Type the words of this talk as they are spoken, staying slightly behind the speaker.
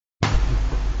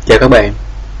Chào các bạn,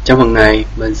 trong phần này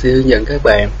mình sẽ hướng dẫn các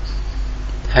bạn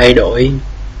thay đổi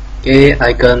cái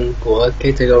icon của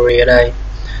category ở đây.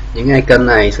 Những icon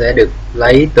này sẽ được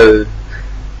lấy từ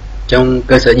trong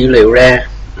cơ sở dữ liệu ra,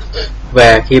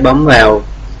 và khi bấm vào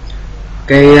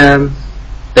cái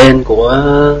tên của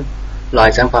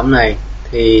loại sản phẩm này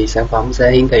thì sản phẩm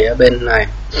sẽ hiển thị ở bên này.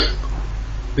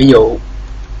 Ví dụ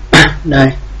đây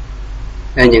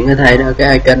là những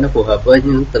cái icon nó phù hợp với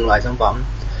những từng loại sản phẩm,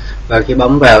 và khi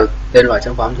bấm vào tên loại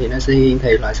sản phẩm thì nó sẽ hiển thị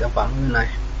loại sản phẩm bên này.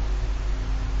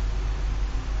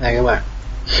 Đây các bạn.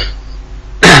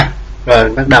 Rồi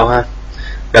bắt đầu ha.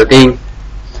 Đầu tiên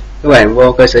các bạn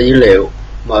vô cơ sở dữ liệu,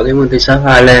 mở cái mvc5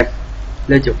 file lên,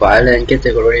 lên chuột phải lên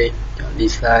category, chọn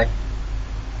design.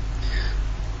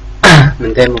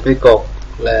 Mình thêm một cái cột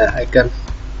là icon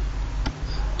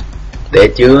để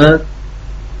chứa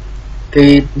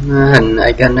cái hình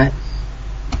icon đấy.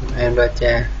 Em ra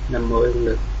cha 50 cũng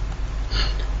được,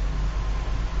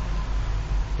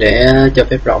 để cho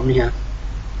phép rộng đi ha.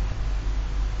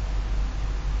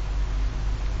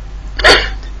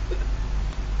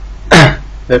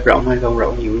 Phép rộng hay không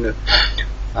rộng gì cũng được.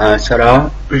 Sau đó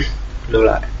lưu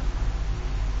lại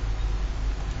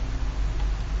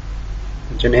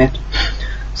internet.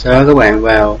 Sau đó các bạn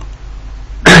vào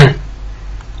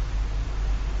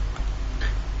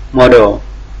model,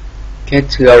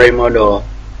 category model,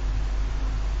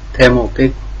 thêm một cái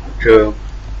trường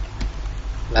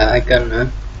là icon nữa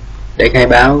để khai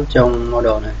báo trong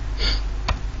model này.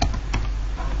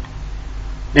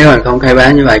 Nếu bạn không khai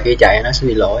báo như vậy, khi chạy nó sẽ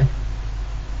bị lỗi.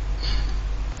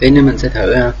 Tí nữa mình sẽ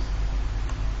thử ha.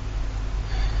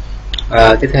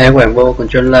 Tiếp theo các bạn vô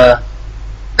controller,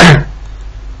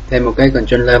 thêm một cái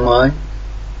controller mới,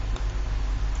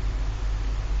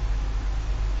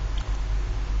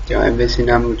 chọn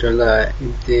mvc5 controller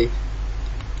empty,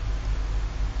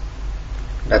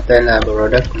 đặt tên là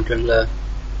product controller.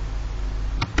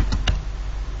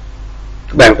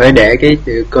 Các bạn phải để cái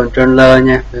từ controller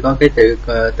nha, phải có cái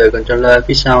từ controller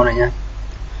phía sau này nha.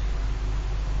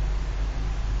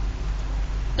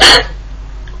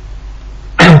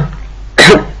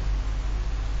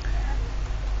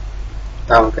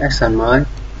 Tạo một cái action mới,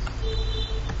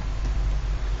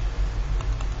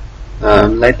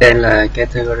 lấy tên là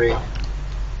category.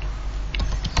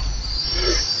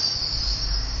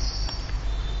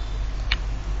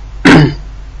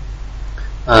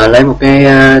 Lấy một cái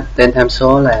tên tham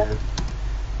số là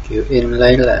kiểu in,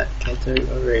 lấy là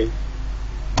category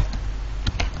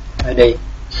ID,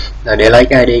 là để lấy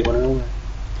cái ID của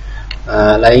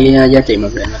nó. Lấy giá trị mặc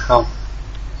định là 0.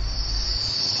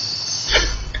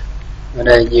 Ở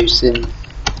đây using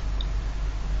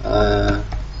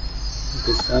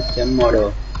model,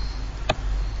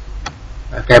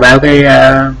 khai báo cái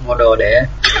model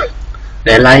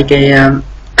để lấy cái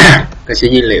cơ sở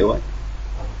dữ liệu.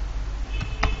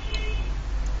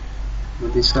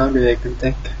 mvc6 đưa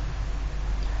contact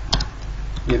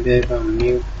mv vào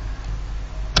new,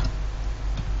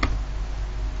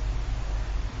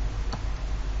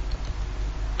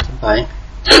 phải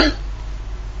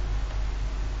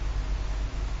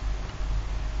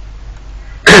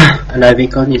ở đây vi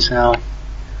có như sau.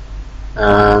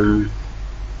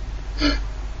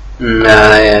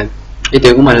 Ý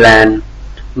tưởng của mình là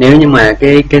nếu như mà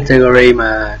cái category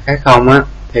mà khác không á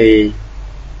thì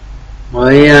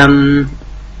mới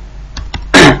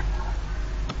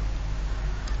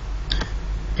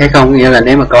khác không, nghĩa là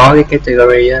nếu mà có cái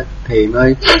category á thì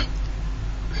mới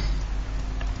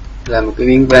là một cái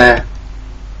biến va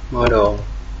model,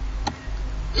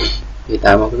 thì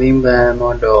tạo một cái biến va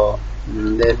model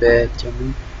db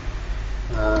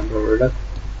product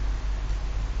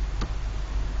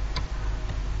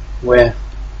where,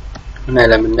 cái này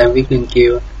là mình đang viết liên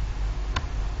kêu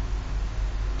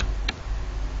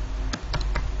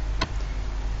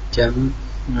chấm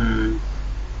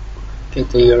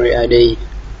category ID.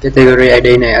 Category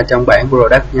ID này ở trong bảng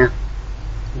product nha.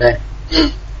 Đây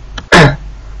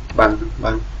bằng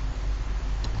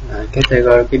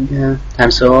category, cái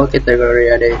tham số category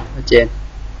ID ở trên.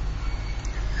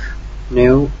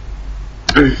 Nếu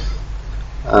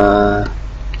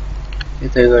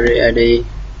category ID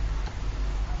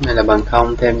này là bằng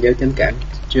 0, thêm dấu chấm cản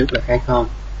trước là khác 0.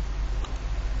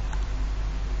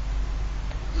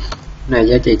 Này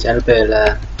giá trị trả về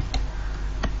là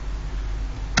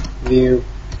view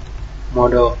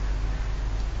model.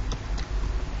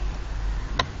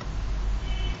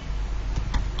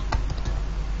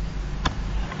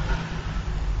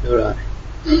 Được rồi.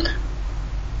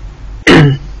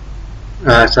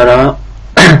 Sau đó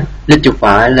click chuột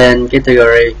phải lên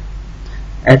category,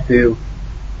 add view,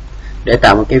 để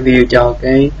tạo một cái view cho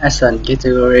cái action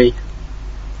category.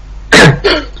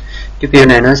 cái field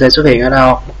này nó sẽ xuất hiện ở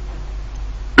đâu?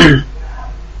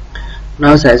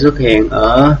 Nó sẽ xuất hiện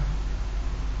ở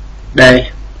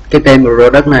đây. Cái tên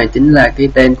product này chính là cái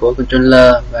tên của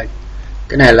controller, và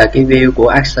cái này là cái view của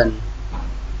action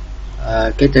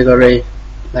category.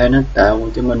 Đây nó tạo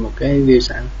cho mình một cái view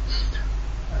sẵn.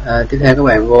 Tiếp theo các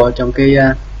bạn vô trong cái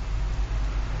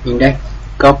index,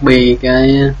 copy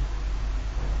cái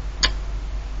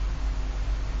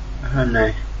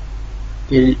này,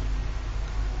 cái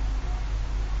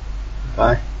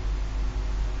phải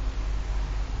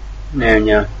nào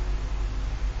nhờ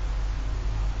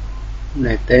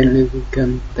này, tên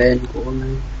lubricant, tên của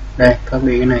đây,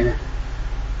 copy cái này nè,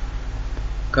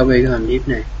 copy cái hàm div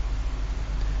này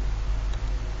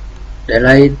để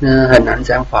lấy hình ảnh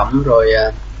sản phẩm, rồi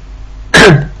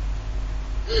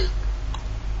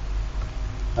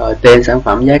rồi tên sản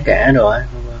phẩm, giá cả rồi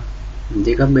mình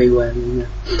chỉ copy qua nha.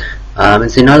 Mình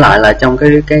xin nói lại là trong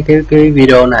cái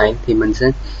video này thì mình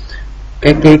sẽ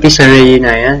cái series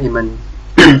này á, thì mình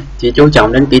chỉ chú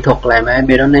trọng đến kỹ thuật làm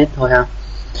ASP.NET thôi ha,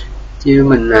 chứ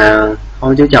mình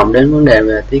không chú trọng đến vấn đề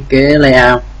về thiết kế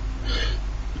layout.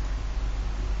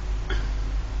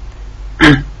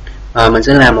 Mình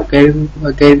sẽ làm một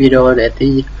cái video để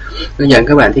hướng dẫn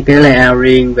các bạn thiết kế layout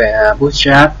riêng về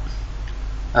Bootstrap.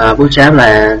 Bootstrap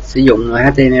là sử dụng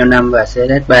HTML5 và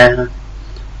CSS3 thôi.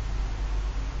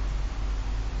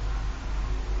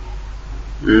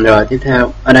 Rồi tiếp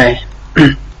theo ở đây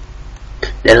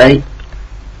để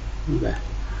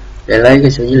lấy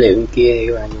cái số dữ liệu bên kia thì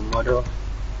các bạn dùng model,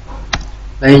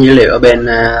 lấy dữ liệu ở bên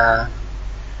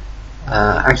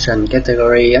action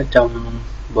category ở trong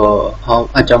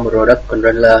trong product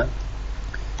controller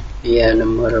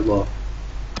enumerable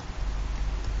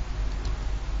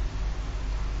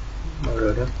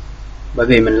product. Bởi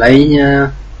vì mình lấy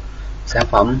sản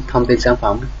phẩm, thông tin sản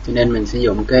phẩm, cho nên mình sử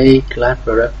dụng cái class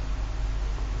product,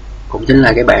 cũng chính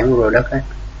là cái bảng của product ấy.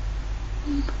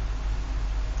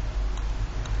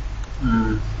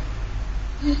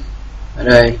 Ở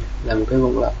đây là một cái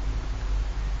vòng lặp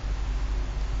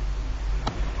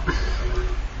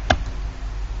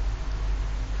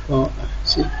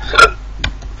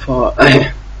for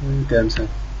terms.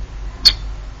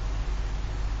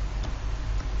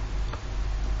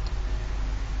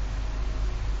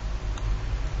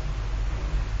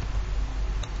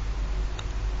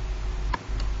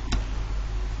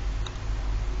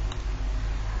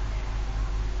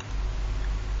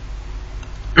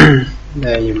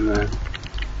 Đây dùng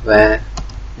và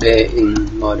d in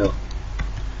model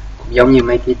cũng giống như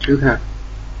mấy cái trước ha.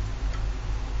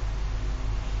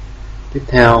 Tiếp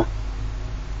theo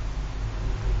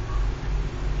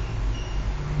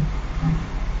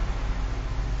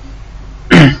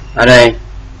ở đây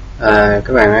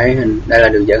các bạn thấy đây là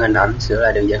đường dẫn hình ảnh, sửa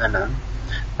lại đường dẫn hình ảnh.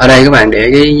 Ở đây các bạn để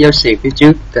cái dấu xịt phía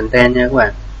trước content nha các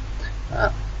bạn.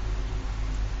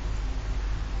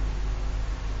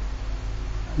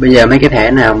 Bây giờ mấy cái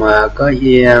thẻ nào mà có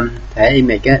thẻ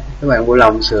image á, các bạn vui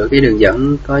lòng sửa cái đường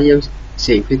dẫn có dấu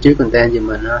xịt phía trước content giùm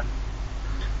mình ha.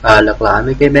 Lật lại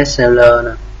mấy cái bestseller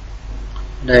nè,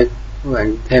 đây các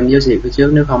bạn thêm dấu xịt phía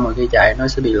trước, nếu không mà khi chạy nó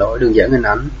sẽ bị lỗi đường dẫn hình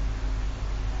ảnh.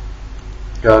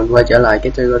 Rồi quay trở lại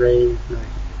category này.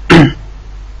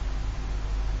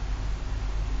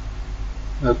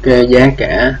 Ok, giá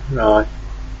cả, rồi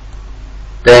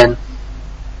tên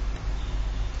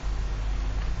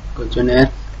Ctrl+S.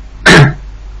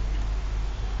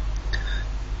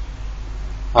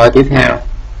 Rồi tiếp theo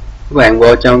các bạn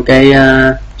vô trong cái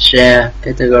share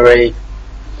category,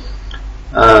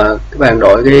 các bạn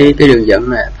đổi cái đường dẫn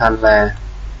này thành là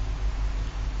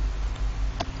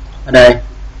ở đây.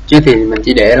 Trước thì mình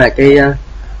chỉ để là cái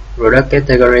product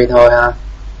category thôi ha,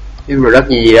 cái product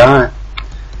gì đó.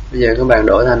 Bây giờ các bạn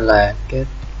đổi thành là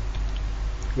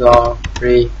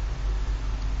category,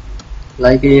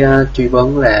 lấy cái truy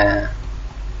vấn là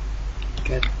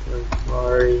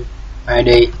category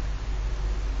ID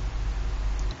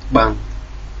bằng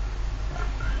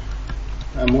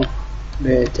d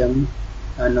chấm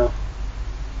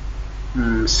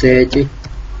c chứ,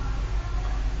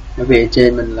 bởi vì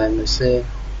trên mình là mc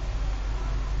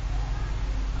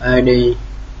ID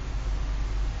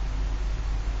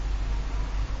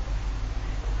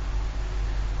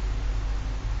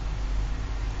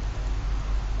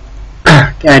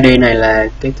cái ID này là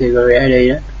category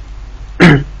ID đó.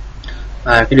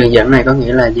 Cái đường dẫn này có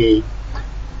nghĩa là gì?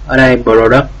 Ở đây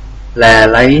product là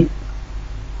lấy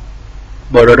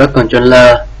product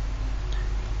controller,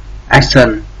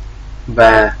 action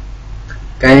và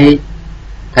cái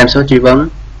tham số truy vấn.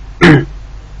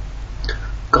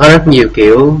 Có rất nhiều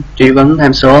kiểu truy vấn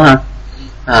tham số ha.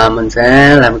 Mình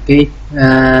sẽ làm cái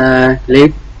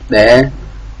clip để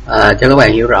cho các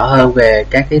bạn hiểu rõ hơn về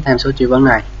các cái tham số truy vấn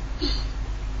này.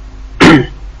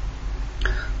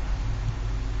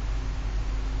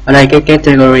 Ở đây cái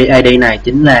category ID này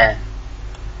chính là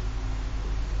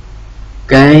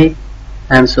cái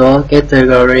tham số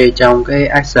category trong cái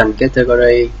action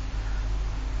category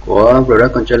của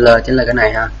product controller, chính là cái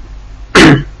này ha.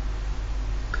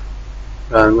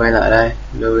 Rồi quay lại đây,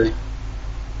 lưu đi.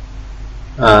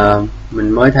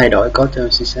 Mình mới thay đổi code cho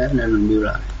C# nên mình build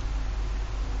lại.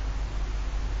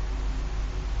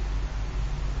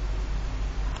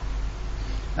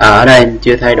 Ở đây mình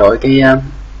chưa thay đổi cái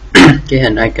cái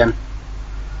hình icon.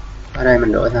 Ở đây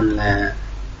mình đổi thành là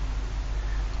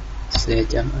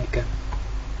c.icon.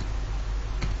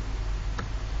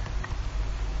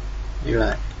 Build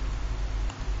lại.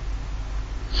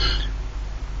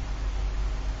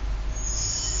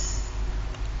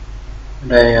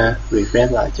 Ở đây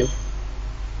refresh lại chút.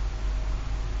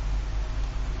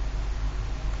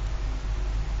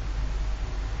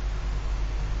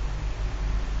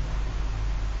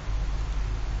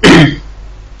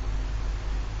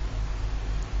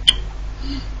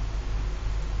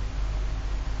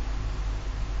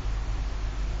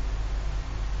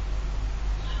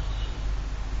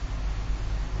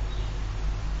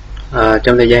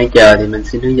 Trong thời gian chờ thì mình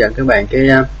xin hướng dẫn các bạn cái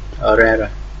ra rồi.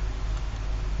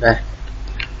 Đây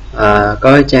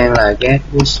có cái trang là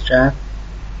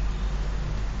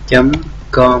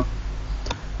getbootstrap.com.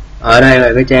 Ở đây là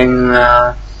cái trang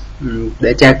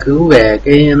để tra cứu về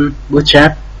cái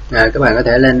bootstrap. Các bạn có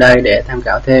thể lên đây để tham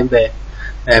khảo thêm về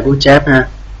bootstrap ha.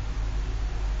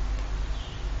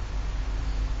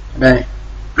 Đây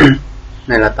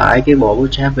này là tải cái bộ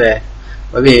bootstrap về,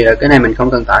 bởi vì cái này mình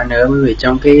không cần tải nữa, bởi vì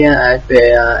trong cái ASP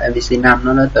mvc5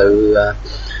 nó tự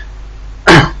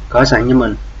có sẵn cho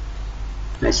mình.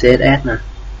 Này CSS nè.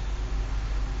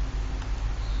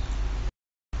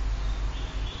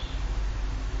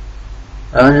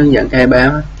 Đó, hướng dẫn khai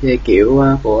báo cái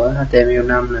kiểu của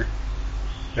HTML5 này,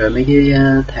 rồi mấy cái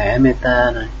thẻ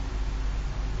meta này.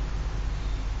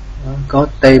 Đó, có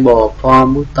table,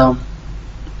 form, button.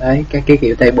 Đấy, các cái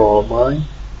kiểu table mới.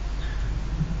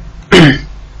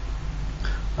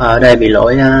 Ở đây bị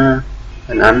lỗi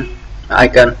hình ảnh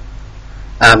icon,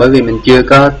 bởi vì mình chưa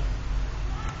có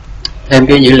thêm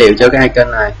cái dữ liệu cho cái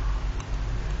icon này.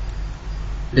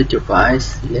 Click chuột phải,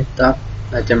 laptop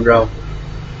trong row,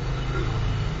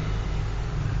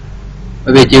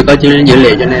 bởi vì chưa có dữ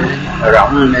liệu cho nên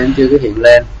rỗng nên chưa có hiện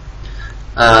lên.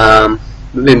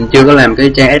 Bởi vì mình chưa có làm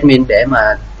cái trang admin để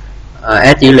mà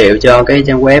add dữ liệu cho cái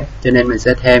trang web, cho nên mình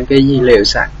sẽ thêm cái dữ liệu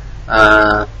sẵn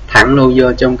thẳng luôn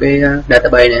vô trong cái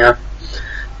database này ha.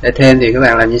 Để thêm thì các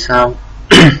bạn làm như sau.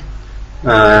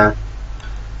 Ở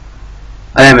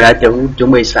đây mình đã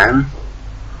chuẩn bị sẵn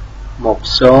một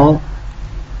số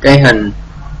cái hình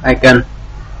icon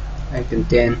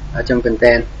content ở trong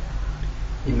content,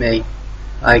 image,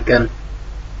 icon,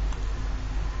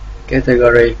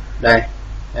 category. Đây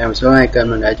là một số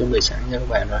icon mình đã chuẩn bị sẵn cho các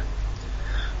bạn rồi.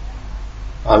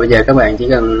 Rồi bây giờ các bạn chỉ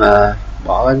cần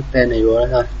bỏ cái tên này vô đó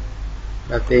thôi.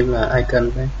 Đầu tiên là icon,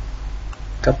 đấy,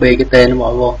 copy cái tên nó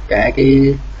bỏ vô cả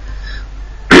cái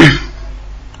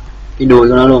cái đuôi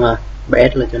của nó luôn ha,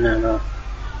 bét là cho nào rồi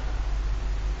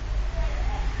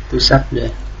túi sách để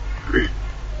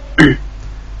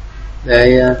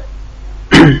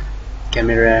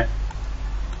camera,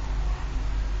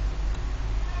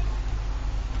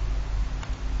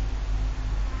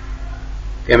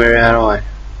 rồi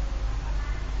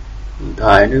điện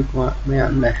thoại, nước hoa, máy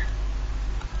ảnh này,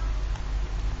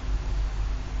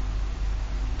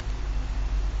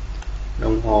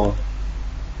 đồng hồ,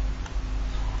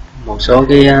 một số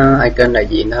cái icon đại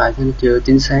diện thôi chứ chưa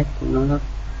chính xác của nó đó.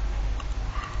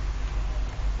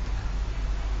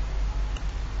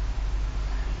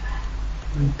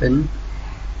 Máy tính,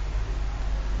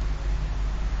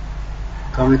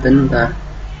 có máy tính không ta?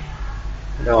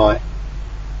 Rồi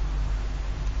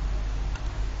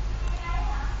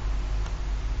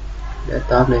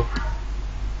desktop đi,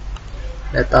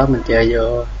 desktop mình chơi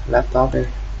vô laptop đi,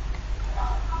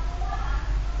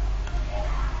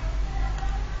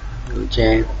 ngữ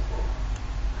trang,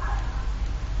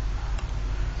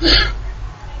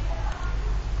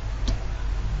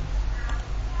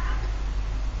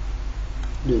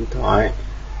 điện thoại,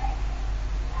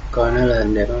 coi nó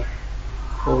lên đẹp không,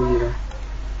 phone gì đâu,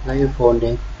 lấy cái phone đi,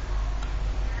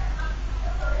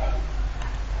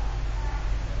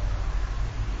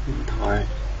 điện thoại,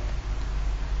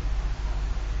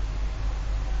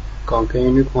 còn cái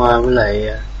nước hoa với lại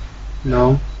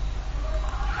nón.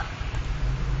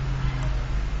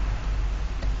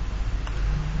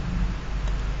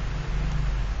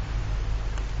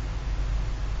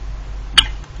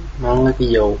 Món lấy cái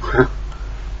dù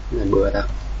này bừa thật.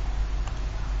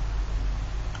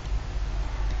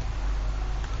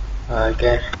 Rồi, ok,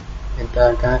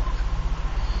 enter cái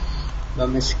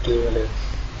bấm skill được.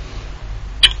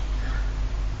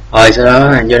 Rồi sau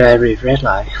đó mình vô đây refresh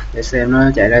lại để xem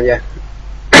nó chạy ra chưa.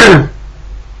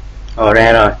 Ồ,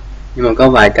 ra rồi, nhưng mà có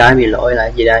vài cái bị lỗi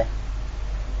là gì đây.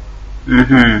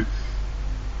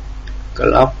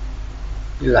 Clock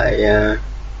với lại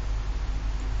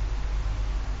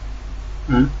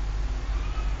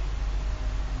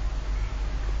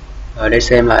rồi để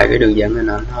xem lại cái đường dẫn hình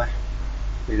ảnh thôi,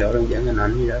 bị lỗi đường dẫn hình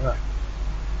ảnh gì đó rồi.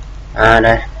 À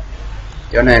đây,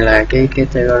 chỗ này là cái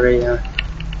category thôi,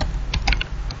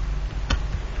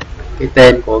 cái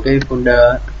tên của cái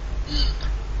folder.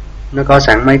 Nó có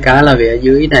sẵn mấy cái là vì ở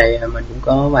dưới này mình cũng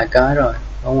có vài cái rồi.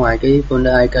 Ở ngoài cái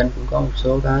folder icon cũng có một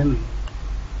số cái mình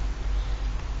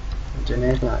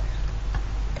internet lại.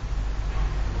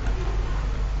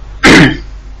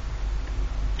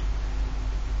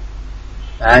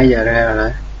 Đấy, giờ ra rồi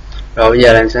đấy. Rồi bây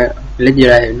giờ làm sao click vô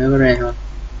đây thì nó có ra không?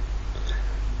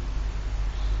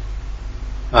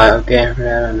 Rồi ok,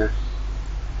 ra rồi nè.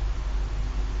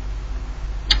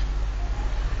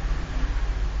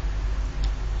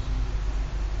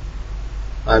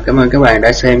 Rồi, cảm ơn các bạn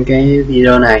đã xem cái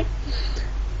video này.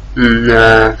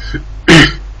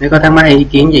 Nếu có thắc mắc hay ý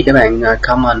kiến gì các bạn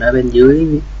comment ở bên dưới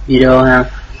video ha.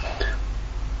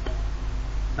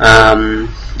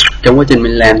 Trong quá trình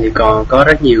mình làm thì còn có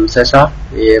rất nhiều sai sót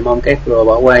thì mong các cô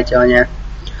bỏ qua cho nha.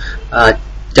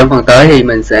 Trong phần tới thì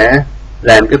mình sẽ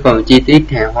làm cái phần chi tiết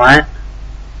hàng hóa.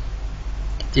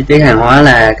 Chi tiết hàng hóa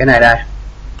là cái này đây.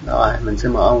 Rồi mình sẽ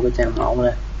mở một cái trang mẫu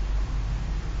lên.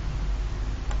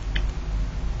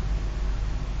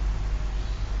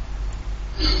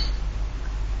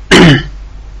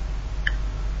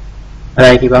 Ở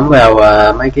đây khi bấm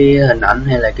vào mấy cái hình ảnh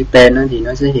hay là cái tên đó, thì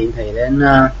nó sẽ hiển thị đến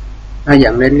nó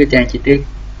dẫn đến cái trang chi tiết.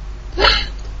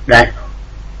 Đây,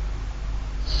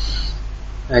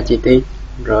 chi tiết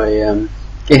rồi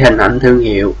cái hình ảnh thương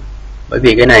hiệu, bởi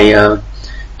vì cái này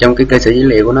trong cái cơ sở dữ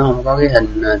liệu của nó không có cái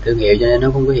hình thương hiệu cho nên nó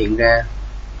không có hiện ra.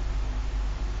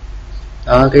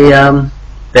 Đó, cái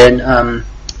tên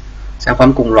sản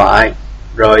phẩm cùng loại,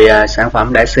 rồi sản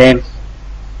phẩm đã xem.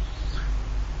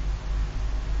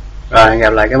 Rồi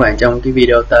gặp lại các bạn trong cái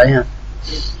video tới ha.